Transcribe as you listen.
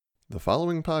The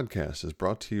following podcast is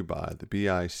brought to you by the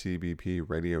BICBP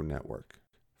Radio Network,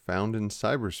 found in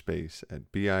cyberspace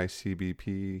at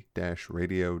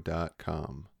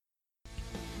bicbp-radio.com.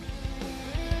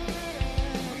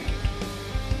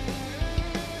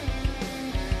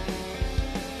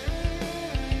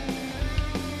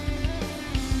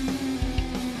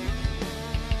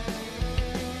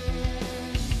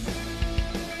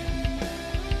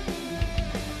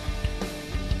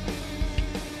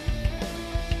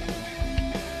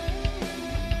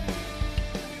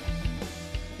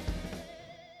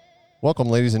 Welcome,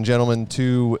 ladies and gentlemen,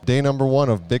 to day number 1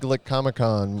 of Big Lick Comic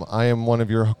Con. I am one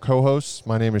of your co-hosts.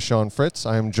 My name is Sean Fritz.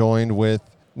 I am joined with,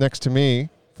 next to me,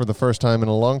 for the first time in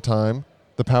a long time,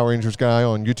 the Power Rangers guy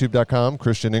on YouTube.com,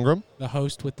 Christian Ingram. The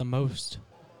host with the most.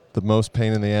 The most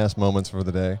pain-in-the-ass moments for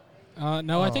the day.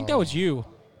 No, I think that was you.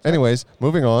 Anyways,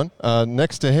 moving on.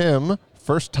 Next to him,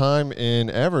 first time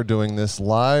in ever doing this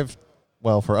live,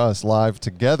 well, for us, live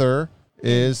together,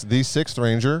 is the 6th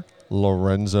Ranger,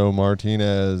 Lorenzo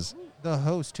Martinez. The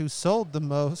host who sold the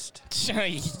most.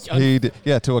 He did,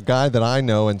 yeah, to a guy that I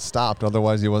know and stopped.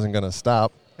 Otherwise, he wasn't going to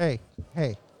stop. Hey,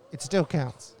 it still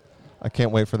counts. I can't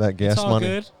wait for that gas It's all money.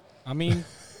 good. I mean,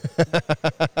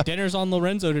 dinner's on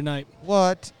Lorenzo tonight.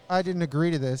 What? I didn't agree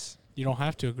to this. You don't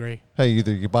have to agree. Hey,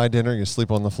 either you buy dinner or you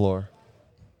sleep on the floor.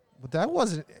 But that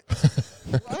wasn't.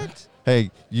 What?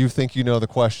 Hey, you think you know the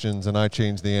questions and I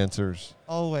change the answers.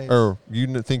 Always. Or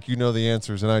you think you know the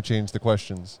answers and I change the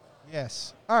questions.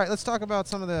 Yes. All right, let's talk about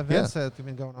some of the events that have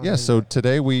been going on. Yeah, so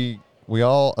today we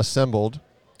all assembled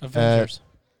Avengers.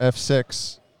 at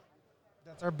F6.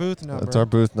 That's our booth number. That's our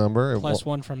booth number. Plus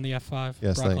one from the F5.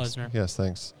 Yes, Brock thanks. Lesnar. Yes,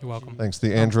 thanks. You're welcome. Thanks.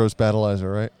 The Andros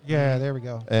Battleizer, right? Yeah, there we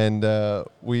go. And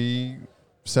we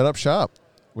set up shop.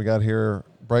 We got here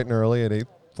bright and early at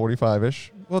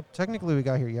 8:45-ish. Well, technically we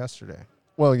got here yesterday.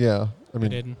 Well, yeah. I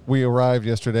mean, didn't. we arrived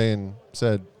yesterday and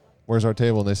said, "Where's our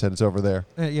table?" And they said it's over there.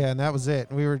 Yeah, and that was it.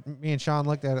 Me and Sean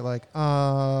looked at it like,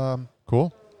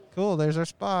 Cool. cool, there's our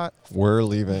spot. We're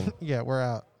leaving. Yeah, we're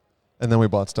out. And then we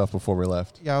bought stuff before we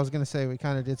left. Yeah, I was going to say we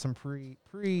kind of did some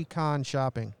pre-con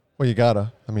shopping. Well, you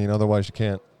gotta. I mean, otherwise you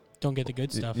can't. Don't get the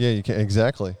good stuff. Yeah, you can't.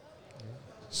 Exactly.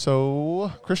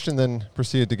 So Christian then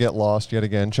proceeded to get lost yet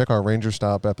again. Check our Ranger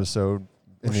Stop episode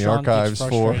in Where the Sean archives gets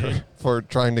for frustrated. for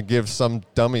trying to give some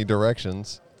dummy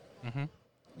directions. Mm-hmm.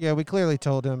 Yeah, we clearly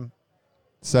told him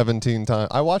 17 times.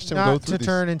 I watched him go not through to these.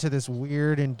 turn into this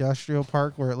weird industrial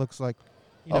park where it looks like,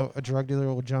 Oh. a drug dealer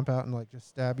will jump out and like just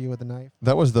stab you with a knife.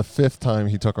 That was the 5th time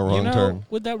he took a wrong turn.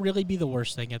 Would that really be the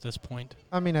worst thing at this point?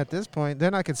 I mean, at this point,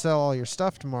 then I could sell all your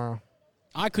stuff tomorrow.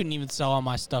 I couldn't even sell all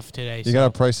my stuff today. You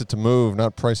gotta price it to move,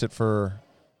 not price it for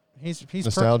He's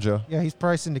nostalgia. he's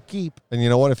pricing to keep. And you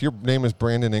know what? If your name is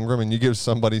Brandon Ingram and you give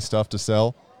somebody stuff to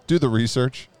sell, do the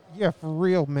research. Yeah, for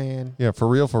real, man. Yeah, for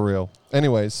real, for real.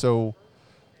 Anyways, so,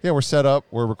 yeah, we're set up.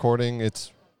 We're recording.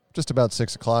 It's just about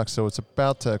 6 o'clock, so it's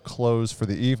about to close for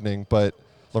the evening. But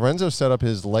Lorenzo set up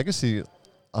his legacy,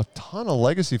 a ton of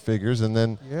legacy figures, and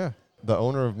then Yeah. the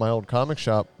owner of my old comic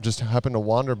shop just happened to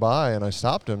wander by, and I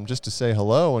stopped him just to say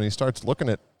hello, and he starts looking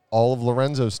at all of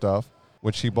Lorenzo's stuff,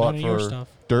 which he bought None of your for stuff.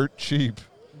 dirt cheap,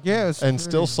 Yeah, it was and pretty-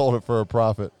 still sold it for a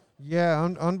profit. Yeah,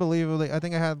 unbelievably. I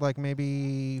think I had like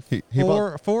maybe He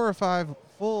bought- four or five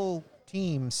full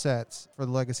team sets for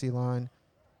the legacy line,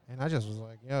 and I just was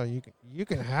like, "Yo, you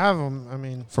can have them." I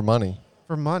mean, For money.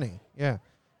 for money, yeah.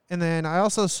 And then I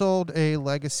also sold a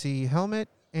legacy helmet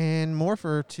and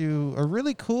morpher to a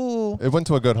really cool, It went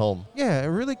to a good home. a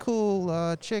really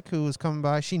cool chick who was coming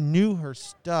by. She knew her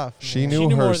stuff. She man. knew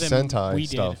knew her more than Sentai we did.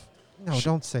 stuff. No,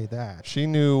 don't say that. She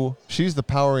knew. She's the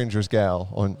Power Rangers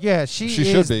gal. Yeah, she She is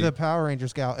should be. the Power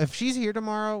Rangers gal. If she's here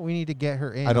tomorrow, we need to get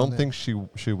her in. I don't on think she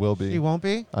will be. she won't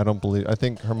be. I don't believe. I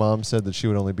think her mom said that she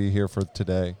would only be here for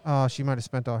today. Oh, she might have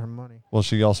spent all her money. Well,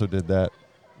 she also did that.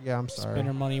 Yeah, I'm sorry. Spend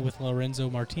her money with Lorenzo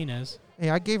Martinez.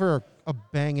 Hey, I gave her a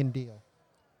banging deal.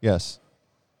 Yes.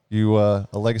 You a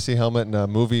legacy helmet and a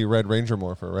movie Red Ranger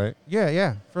morpher, right?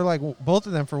 Yeah, for like both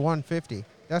of them for $150.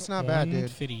 That's not bad, dude.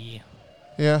 150.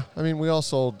 Yeah. I mean, we all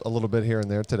sold a little bit here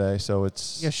and there today, so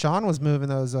it's Yeah, Sean was moving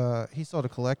those. He sold a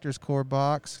collector's core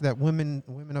box. That women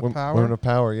of power. Women of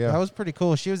Power. Yeah. That was pretty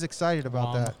cool. She was excited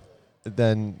about Mom. that.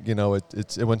 Then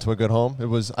it went to a good home. It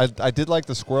was I did like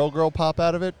the Squirrel Girl pop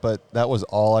out of it, but that was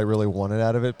all I really wanted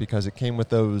out of it because it came with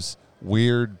those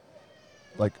weird,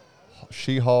 like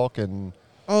She-Hulk and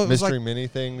Oh, it was mystery like mini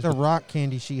things. the Rock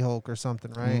Candy She-Hulk or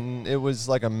something, right? It was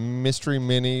like a mystery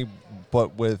mini,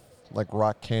 but with like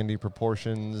rock candy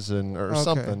proportions or Okay.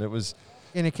 something. It was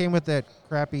And it came with that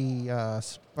crappy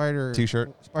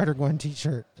T-shirt. Spider-Gwen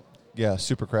T-shirt. Yeah,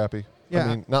 super crappy. Yeah. I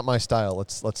mean, not my style.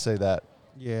 Let's say that.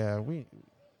 Yeah, we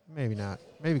Maybe not.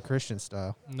 Maybe Christian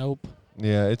style. Nope.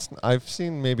 Yeah, I've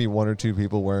seen maybe one or two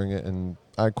people wearing it, and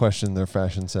I question their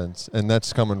fashion sense, and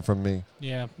that's coming from me.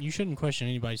 Yeah, you shouldn't question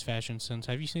anybody's fashion sense.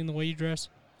 Have you seen the way you dress?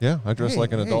 Yeah, I dress Hey,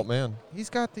 like an hey. adult man. He's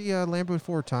got the Lambo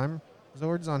 4 Time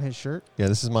Zords on his shirt. Yeah,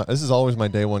 this is always my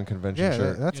day one convention Yeah,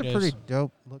 shirt. that's It a pretty is.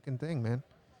 dope looking thing, man.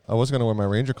 I was gonna wear my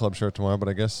Ranger Club shirt tomorrow, but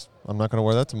I guess I'm not gonna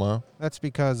wear that tomorrow. That's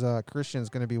because Christian's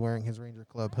going to be wearing his Ranger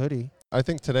Club hoodie. I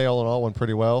think today, all in all, went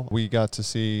pretty well. We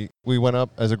went up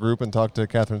as a group and talked to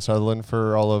Catherine Sutherland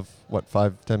for all of,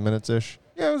 5-10 minutes-ish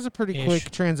Yeah, it was a pretty Ish. quick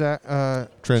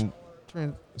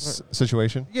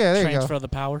situation. Yeah, there you go. Transfer the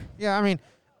power. Yeah, I mean,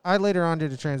 I later on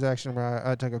did a transaction where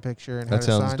I took a picture and That had to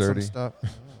sounds sign dirty. some stuff.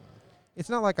 It's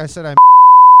not like I said I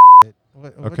it.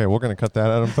 What- Okay, we're going to cut that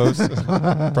out in post.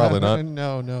 Probably not.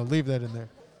 No, leave that in there.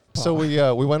 So we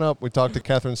went up, we talked to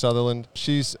Catherine Sutherland.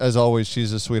 As always,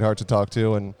 she's a sweetheart to talk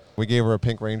to, and we gave her a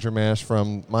Pink Ranger mask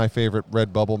from my favorite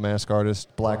Red Bubble mask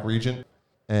artist, Black Regent.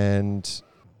 And,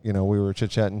 we were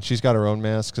chit-chatting. She's got her own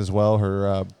masks as well.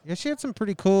 Her Yeah, she had some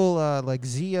pretty cool like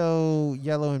Zeo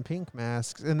yellow and pink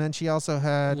masks, and then she also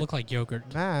had Look like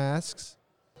yogurt. masks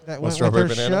that What, went with strawberry her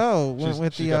banana? show. Went she's-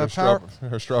 with she's the got Power.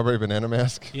 her strawberry banana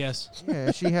mask. Yes.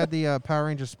 Yeah, she had the Power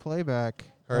Rangers playback.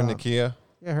 Her and Nakia.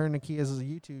 Yeah, her and Nakia's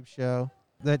YouTube show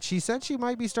that she said she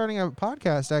might be starting a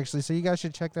podcast actually. So you guys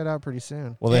should check that out pretty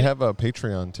soon. Well, they have a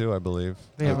Patreon too, I believe.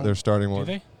 They have They're starting Do one.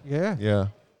 they? Yeah, Yeah.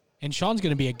 And Sean's going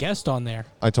to be a guest on there.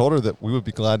 I told her that we would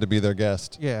be glad to be their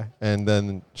guest. yeah, And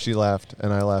then she laughed,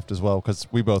 and I laughed as well, because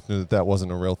we both knew that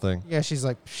wasn't a real thing. yeah. She's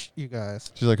like, Psh, you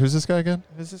guys, She's like, who's this guy again?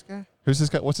 who's this guy? Who's this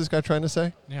guy? What's this guy trying to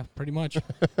say? Yeah, pretty much.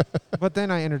 But then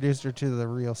I introduced her to the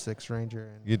real Six Ranger,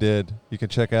 and You did. You can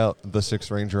check out the Sixth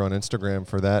Ranger on Instagram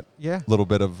for that yeah. little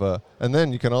bit of... and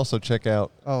then you can also check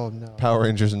out Oh no, Power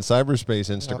Rangers in Cyberspace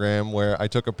Instagram, where I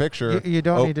took a picture You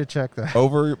don't Oh. need to check that.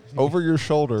 over your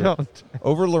shoulder, Don't.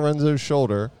 over Lorenzo's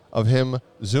shoulder, of him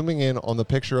zooming in on the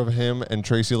picture of him and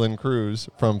Tracy Lynn Cruz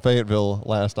from Fayetteville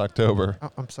last October.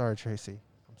 I'm sorry, Tracy.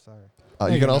 I'm sorry. No,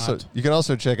 You you're can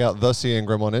also check out The C.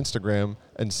 Ingram on Instagram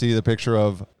and see the picture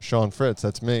of Sean Fritz,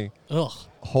 that's me, Ugh.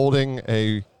 holding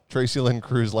a Tracy Lynn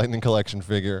Cruz Lightning Collection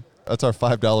figure. That's our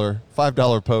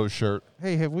 $5 pose shirt.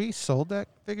 Hey, have we sold that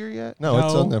figure yet? No,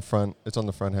 it's No. on the front. It's on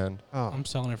the front hand. Oh, I'm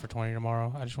selling it for 20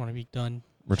 tomorrow. I just want to be done.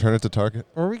 Return it to Target.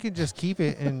 or we could just keep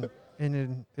it and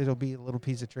then it'll be a little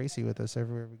piece of Tracy with us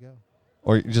everywhere we go.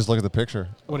 Or you just look at the picture.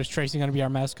 What, is Tracy going to be our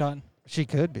mascot? She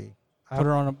could be. Put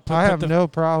her on a. Put, I put have the, no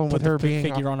problem put with the her being.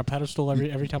 figure on a pedestal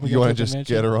every time we You go want to to a just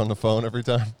convention. get her on the phone every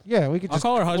time? Yeah, we could I'll just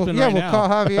call her husband yeah, right we'll now. call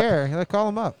Javier. Let's call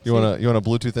him up. You want to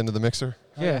Bluetooth into the mixer?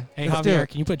 Yeah. Hey, let's do Javier, it.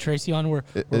 can you put Tracy on? We're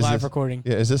I- we're is live this- recording.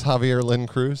 Yeah, is this Javier Lynn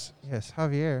Cruz? Yes,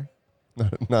 Javier.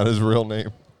 Not his real name.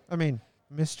 I mean,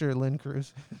 Mr. Lynn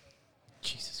Cruz.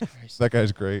 Jesus Christ. That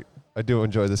guy's great. I do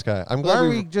enjoy this guy. I'm Why glad are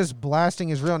we just blasting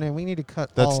his real name? We need to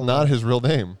cut. That's all not of his real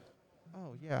name. that.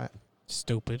 Oh yeah.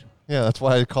 Stupid. Yeah, that's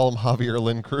why I call him Javier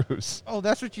Lynn Cruz. Oh,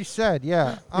 that's what you said.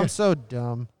 Yeah, I'm so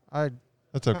dumb. I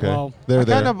That's okay. Well, They're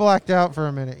kind there. of blacked out for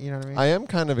a minute. You know what I mean? I am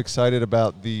kind of excited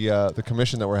about the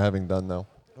commission that we're having done, though.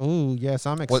 Oh yes,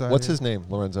 I'm excited. What's his name,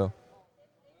 Lorenzo?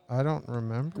 I don't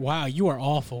remember. wow, you are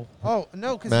awful. Oh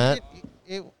no, because Matt?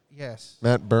 it yes.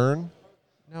 Matt Byrne?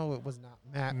 No, it was not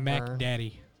Matt. Mac Byrne.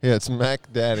 Daddy. Yeah, it's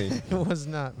Mac Daddy. It was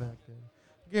not Mac. Byrne.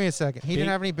 Give me a second. He Big- didn't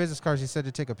have any business cards. He said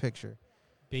to take a picture.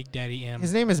 Big Daddy M.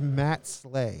 His name is Matt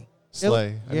Slay.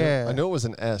 Slay. yeah. I knew it was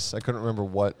an S. I couldn't remember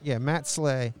what. Yeah, Matt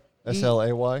Slay.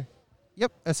 S-L-A-Y?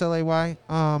 Yep, SLAY.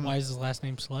 Why is his last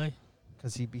name Slay?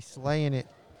 Because he'd be slaying it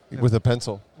With a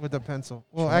pencil. with a pencil.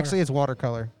 Well, Sure. actually, it's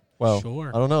watercolor. Well,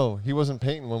 Sure. I don't know. He wasn't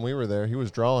painting when we were there. He was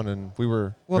drawing, and we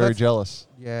were Well, very that's- jealous.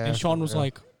 Yeah. And Sean was Yeah.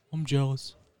 like, I'm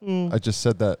jealous. I just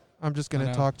said that. I'm just I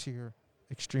gonna know. talk to your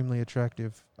extremely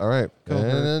attractive. All right. Go,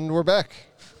 Bert. And we're back.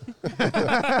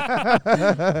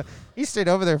 He stayed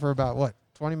over there for about what,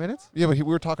 20 minutes? Yeah, but we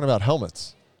were talking about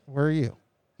helmets. Where are you?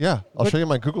 Yeah, I'll What- show you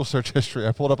my Google search history.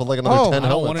 I pulled up like another Oh, 10 I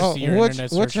don't helmets. wanna see your which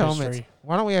internet which search helmets? history.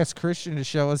 Why don't we ask Christian to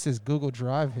show us his Google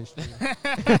Drive history? We're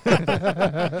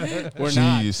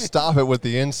Jeez, not. stop it with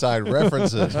the inside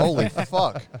references. Holy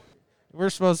fuck. We're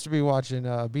supposed to be watching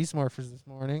Beast Morphers this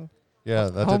morning. Yeah,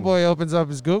 that didn't. Homeboy opens up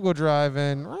his Google Drive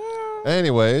and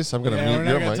Anyways, I'm going to Yeah, we're mute not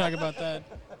your going mic. to talk about that.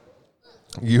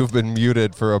 You've been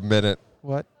muted for a minute.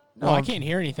 what? No, I can't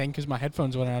hear anything because my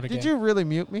headphones went out again. Did you really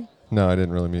mute me? No, I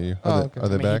didn't really mute you. Oh, Are okay. they, are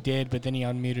they I mean, back? he did, but then he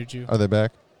unmuted you. Are they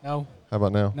back? No, How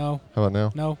about now? no, How about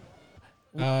now?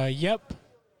 no. Yep.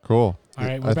 Cool. All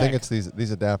right, I we're think back. it's these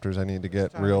adapters I need to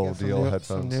get Time to real get some deal new-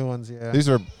 headphones. Some new ones, yeah. These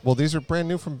are brand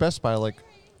new from Best Buy like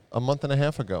a month and a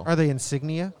half ago. Are they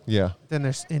insignia? Yeah, Then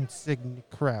there's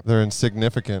crap. they're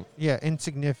insignificant. Yeah,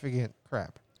 insignificant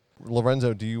crap.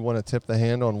 Lorenzo, do you want to tip the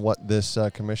hand on what this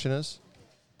commission is?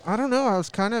 I don't know. I was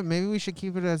kind of maybe we should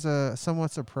keep it as a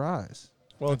somewhat surprise.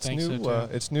 Well, I it's think so, new. too.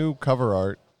 It's new cover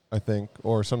art, I think,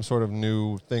 or some sort of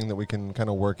new thing that we can kind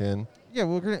of work in. Yeah,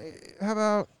 we're gonna. How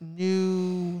about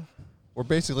new Or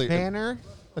basically banner?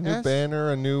 a new Yes?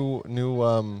 banner, a new.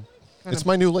 Kind It's of-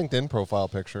 my new LinkedIn profile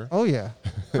picture. Oh yeah,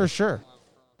 for sure.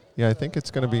 Yeah, I think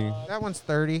it's going to be That one's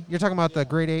 30. You're talking about the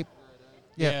Great Ape.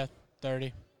 Yeah.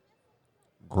 30.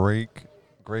 grape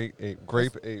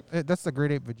ape. That's the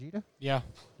Great Ape Vegeta. Yeah.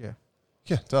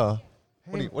 Yeah, duh.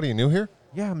 Hey, What are you new here?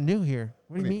 yeah, I'm new here.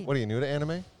 What do you mean? What are you new to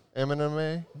anime?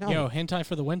 Anime? No, Yo, hentai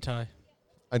for the wintai.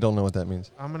 I don't know what that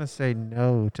means. I'm gonna say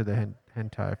no to the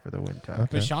hentai for the winter. Okay.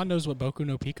 But Sean knows what Boku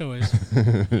no Pico is.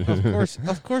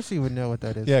 Of course, he would know what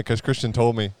that is. Yeah, because Christian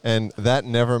told me, and that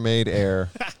never made air.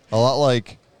 A lot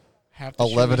like Half the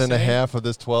shit 11 we and a say, half of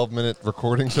this 12-minute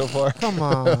recording so far. Come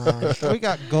on, we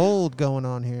got gold going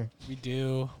on here. We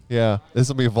do. Yeah, this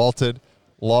will be vaulted,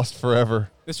 lost forever.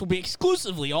 This will be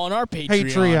exclusively on our Patreon.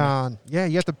 Patreon. Yeah,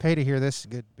 you have to pay to hear this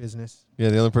good business. Yeah,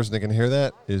 the only person that can hear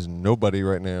that is nobody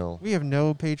right now. We have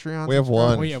no Patreon. We have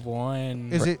one. We have one.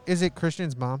 Is it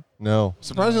Christian's mom? No.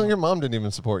 Surprisingly, No. your mom didn't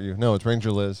even support you. No, it's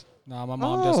Ranger Liz. No, my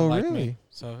mom Oh, doesn't like really? me,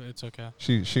 so it's okay.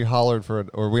 She hollered for it,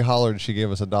 or we hollered. She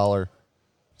gave us $1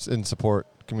 in support,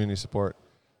 community support.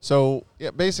 So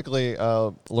yeah, basically,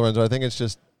 Lorenzo, I think it's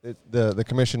just the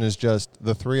commission is just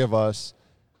the three of us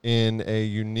in a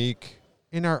unique,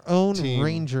 In our own Team.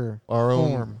 Ranger our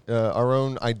form.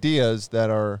 own ideas that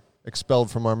are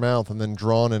expelled from our mouth and then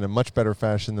drawn in a much better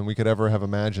fashion than we could ever have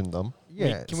imagined them.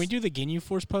 Yes. Can we do the Ginyu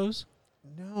Force pose?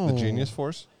 No. The Genius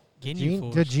Force, Ginyu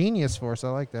Force. The Genius Force. I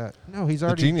like that. No, he's the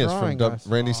already Genius from drawing us.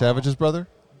 Randy Aw. Savage's brother.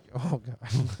 Oh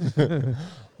god.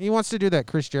 He wants to do that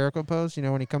Chris Jericho pose. You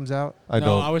know when he comes out. I no,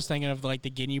 don't. I was thinking of like the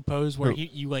Ginyu pose where Who?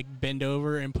 you like bend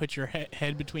over and put your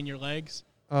head between your legs.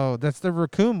 Oh, that's the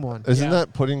Raccoon one. Isn't Yeah.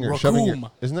 that putting your shoving your?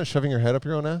 Raccoon. Isn't that shoving your head up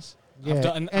your own ass? Yeah. done-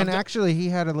 I've and done- actually, he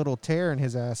had a little tear in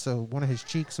his ass, so one of his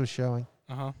cheeks was showing.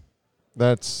 Uh huh.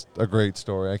 That's a great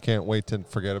story. I can't wait to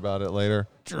forget about it later.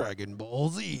 Dragon Ball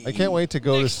Z. I can't wait to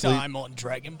go Next to sleep. time on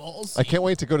Dragon Ball Z. I can't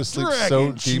wait to go to sleep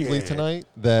so Dragon deeply shit. tonight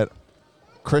that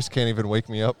Chris can't even wake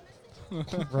me up.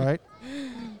 Right.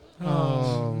 Oh,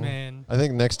 Oh. man. I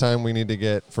think next time we need to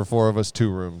get for four of us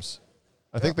 2 rooms.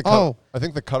 I think the Oh. I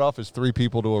think the cutoff is 3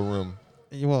 people to a room.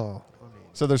 Well, I mean,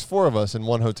 So there's 4 of us in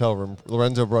one hotel room.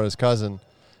 Lorenzo brought his cousin,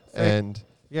 Hey. and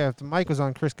yeah. If the mic was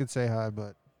on, Chris could say hi,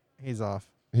 but he's off.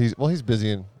 he's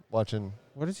busy and watching.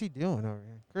 What is he doing over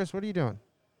here? Chris, what are you doing?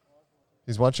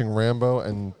 He's watching Rambo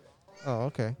and Oh,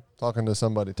 okay. talking to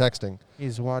somebody, texting.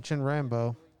 He's watching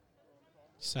Rambo.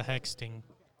 Sexting.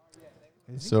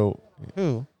 Is he? So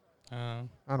Who? Uh,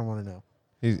 I don't want to know.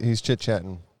 he's chit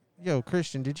chatting. Yo,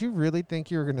 Christian, did you really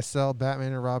think you were going to sell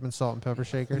Batman and Robin salt and pepper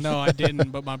shakers? no, I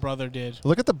didn't, but my brother did.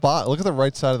 Look at the box. Look at the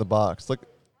right side of the box. Look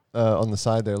on the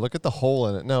side there. Look at the hole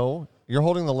in it. No, you're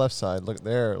holding the left side. Look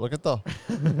there. Look at look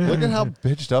at how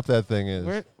bitched up that thing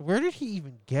is. Where did he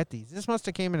even get these? This must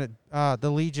have came in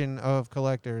the Legion of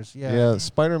Collectors. Yeah. Yeah,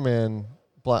 Spider-Man,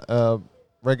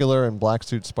 regular and black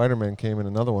suit Spider-Man came in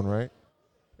another one, right?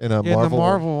 In a Yeah, Marvel. the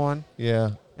Marvel one.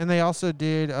 Yeah, And they also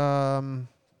did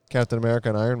Captain America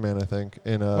and Iron Man, I think.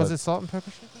 In was it salt and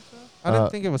pepper shakers? Though? I didn't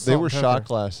think it was salt They were and shot pepper.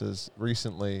 glasses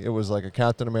recently. It was like a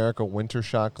Captain America winter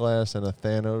shot glass and a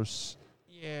Thanos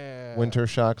Yeah. winter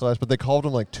shot glass, but they called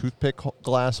them like toothpick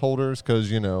glass holders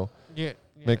because Yeah.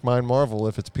 make mine Marvel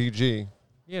if it's PG.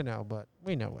 You know, but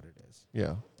we know what it is.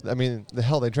 Yeah, I mean the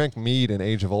hell they drank mead in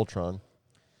Age of Ultron.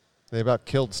 They about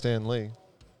killed Stan Lee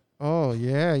Oh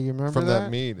yeah, you remember from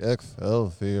that mead.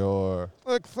 Excelsior.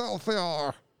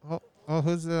 Excelsior. Oh,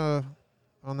 who's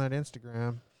on that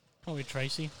Instagram? Probably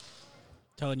Tracy.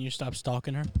 Telling you to stop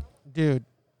stalking her. Dude,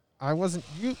 I wasn't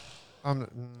you.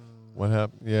 What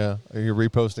happened? Yeah, are you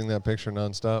reposting that picture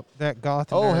nonstop? That goth.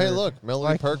 Oh, hey, nerd. look, Melanie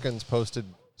Like- Perkins posted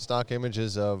stock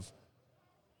images of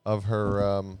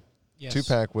her Yes.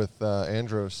 2-pack with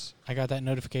Andros. I got that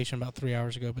notification about 3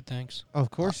 hours ago, but thanks.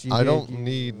 Of course you. I did. don't You-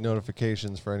 need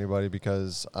notifications for anybody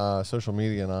because social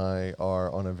media and I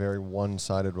are on a very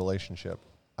one-sided relationship.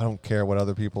 I don't care what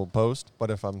other people post, but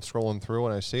if I'm scrolling through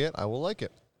and I see it, I will like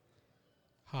it.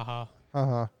 Haha.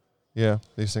 Haha. Yeah,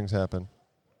 these things happen.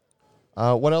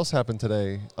 What else happened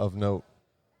today of note?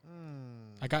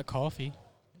 I got coffee.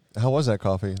 How was that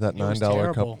coffee? That It was $9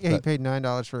 terrible. cup? Yeah, he that- paid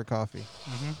 $9 for a coffee.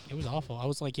 It was awful. I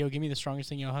was like, yo, give me the strongest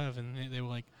thing y'all have. And they were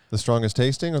like, the strongest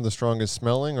tasting or the strongest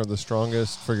smelling or the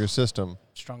strongest for your system?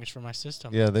 strongest for my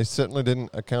system. Yeah, they certainly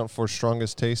didn't account for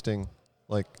strongest tasting,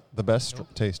 like the best Nope.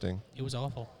 tasting. It was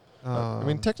awful. I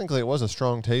mean, technically it was a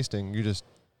strong tasting. You just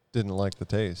didn't like the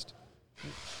taste.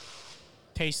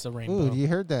 taste the rainbow. Ooh, you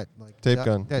heard that? Like Tape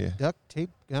gun, That yeah. duct tape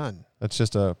gun. That's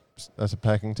a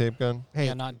packing tape gun. Hey,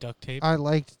 Yeah, not duct tape. I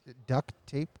liked duct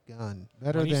tape gun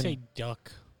better Why do you than say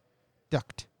duck?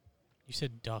 duct. You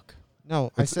said duck.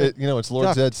 No, I It's, said it's Lord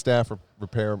duct. Zed's staff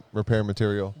repair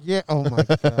material. yeah. Oh my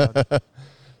god.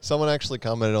 Someone actually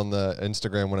commented on the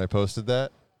Instagram when I posted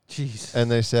that, Jeez. and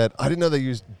they said, "I didn't know they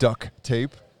used duck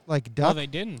tape, Like No, duck. they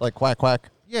didn't. like quack quack."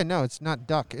 Yeah, no, it's not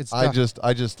duck. It's I duck.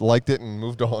 just liked it and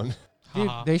moved on. Dude,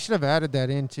 Haha. they should have added that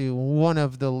into one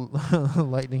of the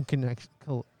lightning Connections.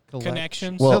 Well,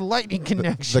 the lightning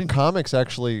connection. The comics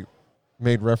actually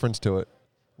made reference to it.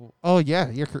 oh yeah,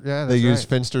 yeah. They That's used right.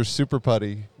 Finster's Super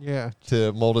Putty Yeah.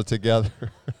 to mold it together.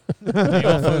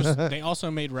 They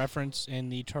also made reference in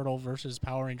the Turtle versus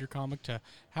Power Ranger comic to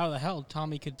how the hell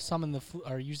Tommy could summon the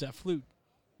or use that flute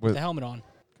with With- the helmet on.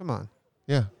 Come on.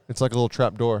 Yeah, it's like a little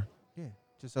trap door. Yeah.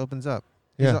 Just opens up.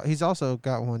 Yeah. He's also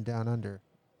got one down under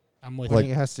I'm with when Like-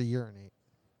 he has to urinate.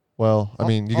 Well, I All-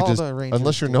 mean, you all can just the Rangers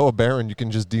unless you're do. Noah Baron, you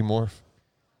can just demorph.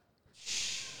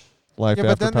 Life Yeah,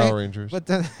 but after then they- Power Rangers. But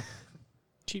then,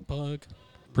 cheap plug,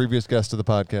 Previous guest of the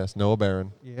podcast, Noah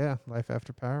Baron. yeah, life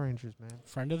after Power Rangers, man.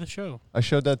 friend of the show. I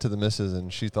showed that to the missus,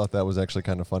 and she thought that was actually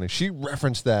kind of funny. She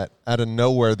referenced that out of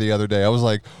nowhere the other day. I was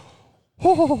like,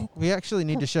 oh. We actually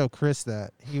need to show Chris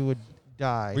that he would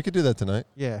die. We could do that tonight.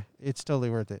 Yeah, it's totally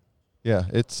worth it. Yeah,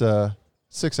 it's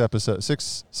 6 episodes,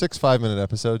 six 5-minute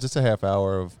episodes. It's a half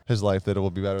hour of his life that it will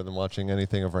be better than watching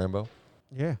anything of Rambo.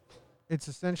 Yeah, it's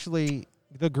essentially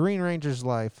the Green Ranger's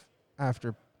life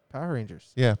after Power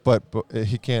Rangers, Yeah, but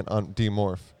he can't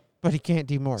demorph. but he can't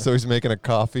demorph. So he's making a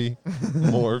coffee,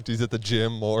 morphed. He's at the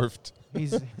gym, morphed.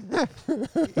 He's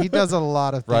he does a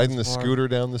lot of things Riding the more. scooter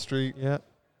down the street. Yeah,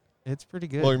 it's pretty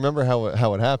good. Well, remember how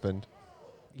it happened?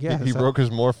 yeah, He broke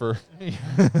his morpher.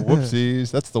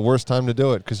 Whoopsies. That's the worst time to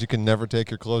do it because you can never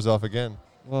take your clothes off again.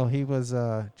 Well, he was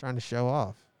trying to show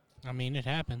off. I mean, it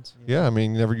happens. Yeah, I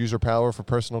mean, you never use your power for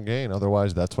personal gain.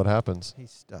 Otherwise, that's what happens. He's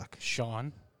stuck.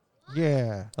 Sean,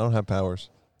 Yeah. I don't have powers.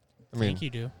 I I mean, think you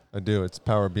do. I do. It's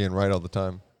power of being right all the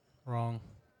time. Wrong.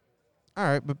 All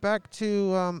right, but back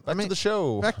to Back to the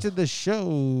show. back to the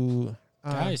show.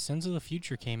 Guys, Sins of the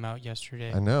Future came out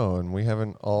yesterday. I know, and we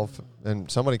haven't all... and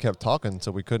somebody kept talking,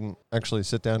 so we couldn't actually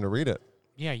sit down to read it.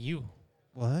 Yeah, you.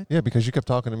 What? Yeah, because you kept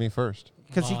talking to me first.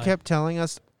 Because he Why? kept telling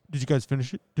us, "Did you guys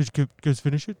finish it? Did you guys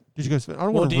finish it? Did you guys? I don't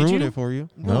Well, want to did ruin you? it for you."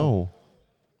 No.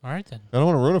 All right then. I don't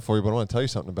want to ruin it for you, but I want to tell you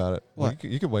something about it. Well, What?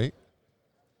 you could wait.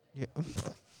 Yeah.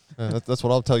 That's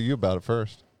what I'll tell you about it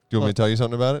first. Do you want me Look. to tell you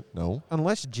something about it? No.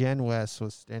 Unless Jen West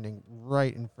was standing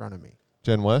right in front of me.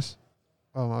 Jen West?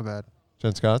 Oh my bad.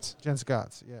 Jen Scott's? Jen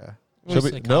Scott's. Yeah. She'll Where's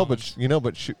be, the no, but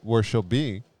comments? where she'll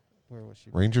be, Where was she?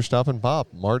 Ranger Stop and Pop,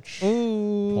 March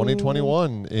Ooh.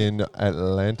 2021 in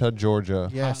Atlanta, Georgia.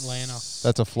 Yes. Atlanta.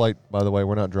 That's a flight, by the way.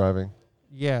 We're not driving.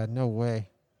 Yeah. No way.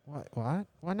 What?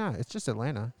 Why not? It's just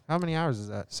Atlanta. How many hours is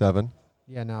that? 7.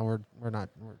 Yeah. No, we're not.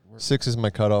 We're 6 is my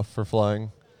cutoff for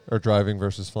flying or driving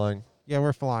versus flying. yeah.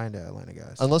 We're flying to Atlanta,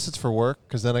 guys. Unless it's for work,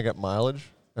 because then I get mileage,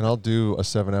 and I'll do a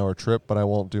 7-hour trip, but I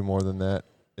won't do more than that.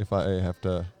 If I have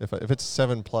to, if it's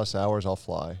 7+ hours, I'll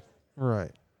fly.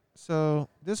 Right. So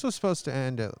this was supposed to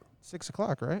end at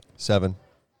 6:00, right? 7.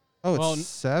 Oh, it's Well,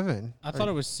 7. I thought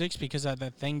it was 6 because of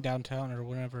that thing downtown or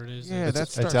whatever it is. Yeah, It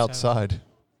that's It's starts at- outside.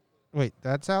 Wait,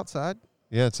 that's outside.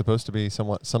 Yeah, it's supposed to be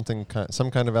some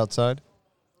kind of outside.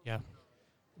 Yeah.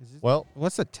 Is it, Well,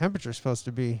 what's the temperature supposed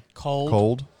to be?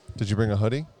 cold. Did you bring a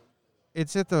hoodie?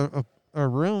 It's at the a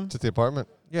room. It's at the apartment.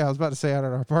 Yeah, I was about to say out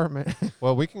at our apartment.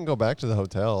 Well, we can go back to the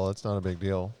hotel. That's not a big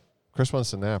deal. Chris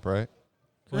wants to nap, right?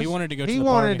 Well, he wanted to go to He the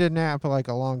wanted party. to nap like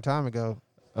a long time ago.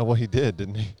 Oh, well, he did,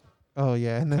 didn't he? Oh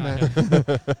yeah, and then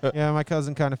Kinda. yeah, my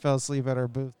cousin kind of fell asleep at our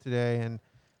booth today, and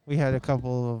we had a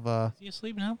couple of Is he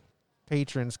asleep now?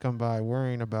 patrons come by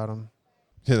worrying about him.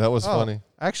 Yeah, that was Oh. funny.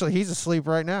 Actually, he's asleep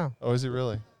right now. Oh, is he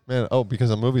really? Man, because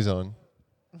a movie's on.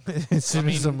 As soon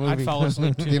as the movie I'd fall comes-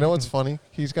 asleep too. You know what's funny?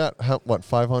 He's got,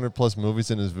 500+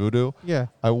 movies in his Vudu. Yeah,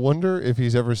 I wonder if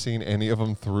he's ever seen any of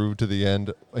them through to the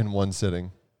end in one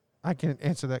sitting. I can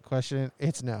answer that question.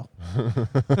 It's no.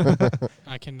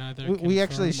 I can neither. We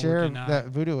actually confirm or share deny. that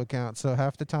Voodoo account, so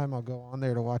half the time I'll go on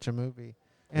there to watch a movie,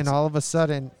 and all of a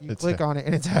sudden you it's click ha- on it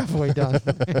and it's halfway done,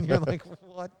 and you're like,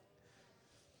 "What?"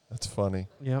 That's funny.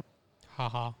 Yep.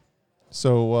 Haha.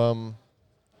 So,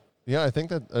 yeah, I think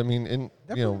that, I mean,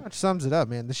 That pretty much sums it up,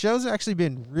 man. The show's actually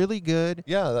been really good.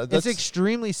 yeah, It's that's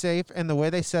extremely safe, and the way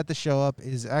they set the show up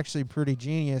is actually pretty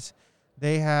genius.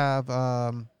 They have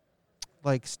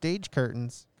like stage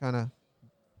curtains, kind of.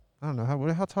 I don't know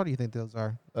how tall do you think those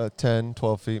are? 10,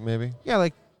 12 feet maybe. Yeah,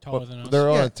 like Taller But than us. they're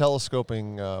on Yeah. a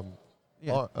telescoping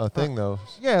Yeah. thing though.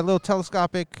 Yeah, a little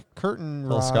telescopic curtain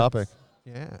Telescopic. rods.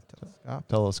 Yeah, telescopic.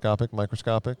 Telescopic,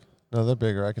 microscopic. No, they're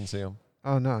bigger. I can see them.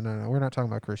 Oh, no. We're not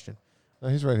talking about Christian. No,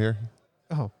 he's right here.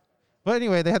 Oh. But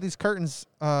anyway, they had these curtains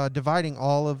dividing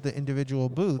all of the individual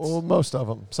booths. Well, most of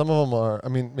them. Some of them are. I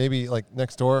mean, maybe like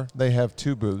next door they have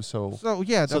 2 booths, so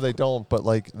yeah, so they don't. But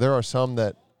like there are some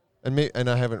that, and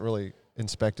I haven't really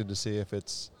inspected to see if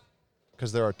it's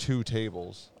because there are 2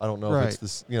 tables. I don't know if it's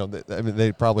this. You know, I mean,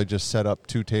 they probably just set up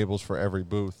 2 tables for every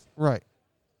booth. Right.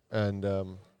 And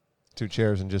 2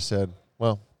 chairs and just said,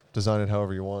 well, design it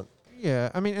however you want.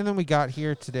 Yeah, I mean, and then we got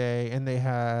here today, and they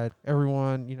had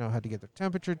everyone, had to get their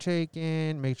temperature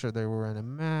taken, make sure they were wearing a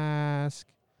mask.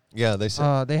 Yeah, they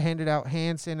said they handed out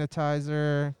hand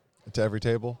sanitizer. to every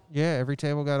table. Yeah, every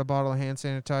table got a bottle of hand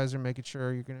sanitizer, making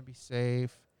sure you're going to be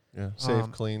safe. Yeah,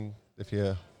 safe, clean. If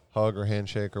you hug or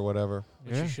handshake or whatever.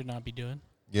 Which you should not be doing.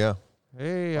 Yeah.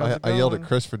 Hey, I yelled at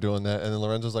Chris for doing that, and then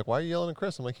Lorenzo's like, "Why are you yelling at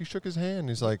Chris?" I'm like, "He shook his hand."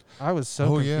 He's like, I was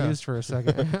so confused for a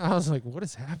second. I was like, "What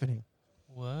is happening?"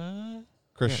 What?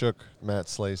 Chris shook Matt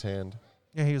Slay's hand.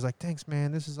 Yeah, he was like, "Thanks,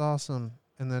 man. This is awesome."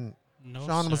 And then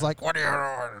Sean was like, "What are you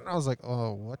doing?" And I was like,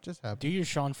 "Oh, what just happened?" Do your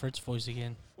Sean Fritz voice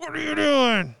again. What are you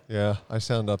doing? Yeah, I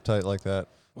sound uptight like that.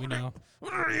 We know.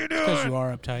 What are you doing? Because you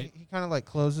are uptight. He kind of like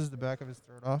closes the back of his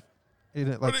throat off.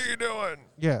 What are you doing?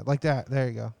 Yeah, like that. There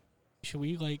you go. Should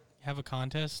we have a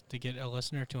contest to get a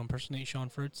listener to impersonate Sean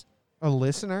Fritz? A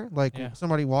listener, like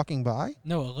somebody walking by?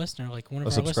 No, a listener, like one of a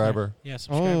our subscriber. Yeah,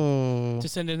 subscriber. Oh. To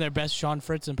send in their best Sean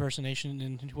Fritz impersonation,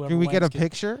 and whoever. Can we get a wins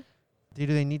picture? Do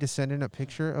they need to send in a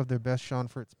picture of their best Sean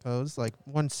Fritz pose, like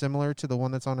one similar to the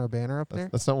one that's on our banner up there?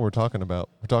 That's not what we're talking about.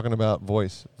 We're talking about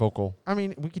vocal. I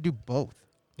mean, we could do both.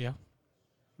 Yeah.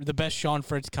 The best Sean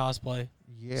Fritz cosplay.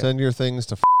 Yeah. Send your things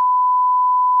to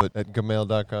at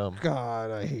gmail.com. God,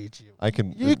 I hate you. I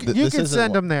can. You can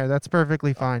send them there. That's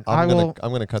perfectly fine. I'm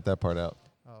gonna cut that part out.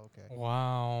 Oh, okay.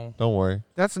 Wow. Don't worry.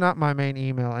 That's not my main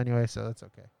email anyway, so that's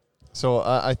okay. So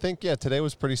I think today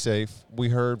was pretty safe. We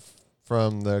heard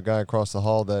from the guy across the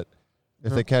hall that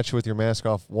if they catch you with your mask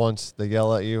off once, they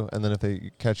yell at you, and then if they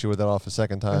catch you with it off a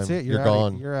second time, that's it. You're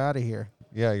gone. You're out of here.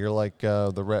 Yeah, you're like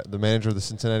the manager of the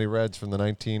Cincinnati Reds from the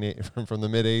from the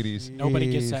mid '80s. Nobody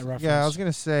gets that reference. Yeah, I was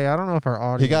gonna say I don't know if our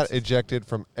audience. He got ejected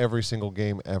from every single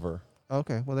game ever.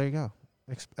 Okay, well there you go.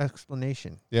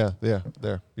 Explanation. Yeah,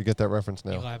 there. You get that reference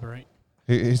now. Elaborate.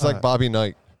 He's like Bobby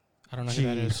Knight. I don't know who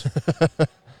that is.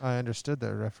 I understood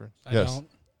that reference. I Yes. don't.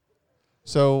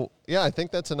 So I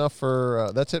think that's enough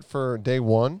for that's it for day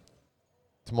 1.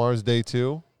 Tomorrow's day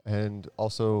 2, and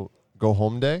also go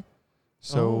home day.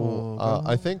 So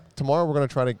I think tomorrow we're going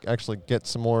to try to actually get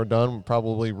some more done.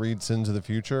 Probably read Sins of the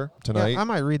Future tonight. Yeah, I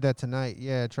might read that tonight.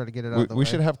 Yeah, try to get it out of the way. We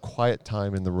should have quiet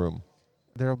time in the room.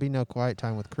 There will be no quiet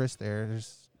time with Chris there.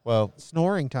 There's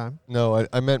snoring time. No,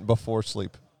 I meant before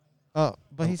sleep. Oh,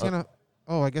 but he's going to...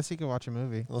 Oh, I guess he could watch a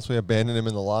movie. Unless we abandon him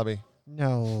in the lobby.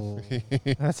 No.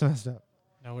 That's messed up.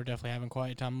 No, we're definitely having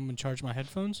quiet time. I'm going to charge my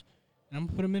headphones, and I'm going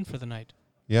to put them in for the night.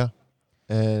 Yeah.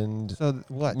 And so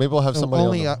what? Maybe we'll have somebody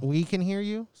only on we can hear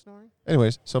you snoring?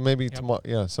 Anyways, so maybe tomorrow.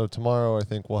 Yeah, so tomorrow I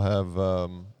think we'll have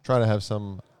try to have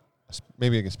some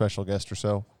maybe a special guest or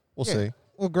so. We'll see.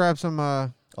 We'll grab some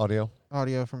audio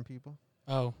from people.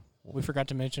 Oh, we forgot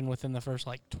to mention within the first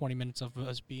 20 minutes of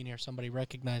us being here, somebody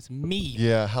recognized me.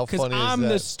 Yeah, how funny is that? Because I'm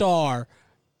the star.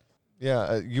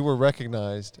 Yeah, you were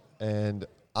recognized, and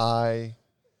I,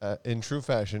 in true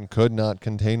fashion, could not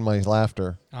contain my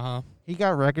laughter. He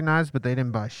got recognized, but they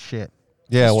didn't buy shit.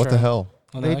 Yeah, that's what the hell?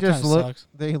 Well, they just looked.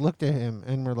 They looked at him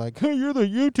and were like, "Hey, you're the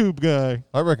YouTube guy."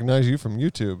 I recognize you from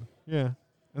YouTube. Yeah,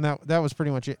 and that was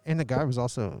pretty much it. And the guy was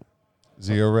also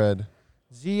Zio Red.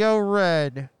 Zio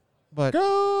Red, but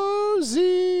go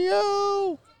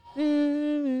Zio.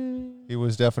 He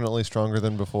was definitely stronger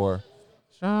than before.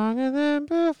 Stronger than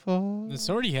before. The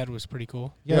sword he had was pretty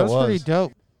cool. Yeah, it was pretty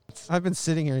dope. I've been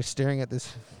sitting here staring at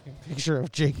this picture of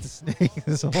Jake the Snake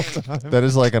this whole time. That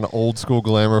is like an old school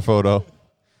glamour photo.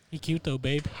 He cute though,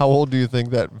 babe. How old do you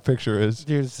think that picture is?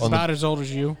 Dude, it's about as old as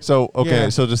you. So, okay,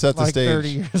 so to set the stage. 30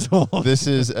 years old. This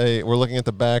is we're looking at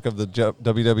the back of the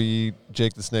WWE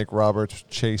Jake the Snake Roberts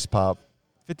chase pop.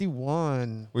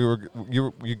 51.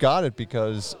 You got it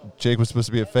because Jake was supposed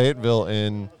to be at Fayetteville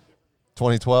in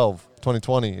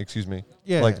 2020, excuse me.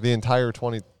 Yeah. Like the entirety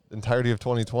of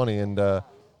 2020, and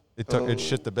it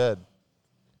shit the bed.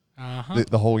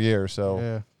 The whole year. So.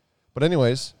 Yeah. But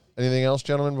anyways, anything else,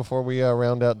 gentlemen, before we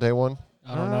round out day 1?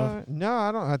 I don't know. No,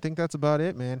 I don't. I think that's about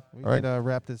it, man. We could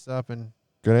wrap this up and.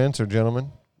 Good answer,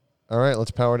 gentlemen. All right,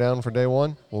 let's power down for day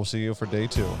 1. We'll see you for day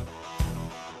 2.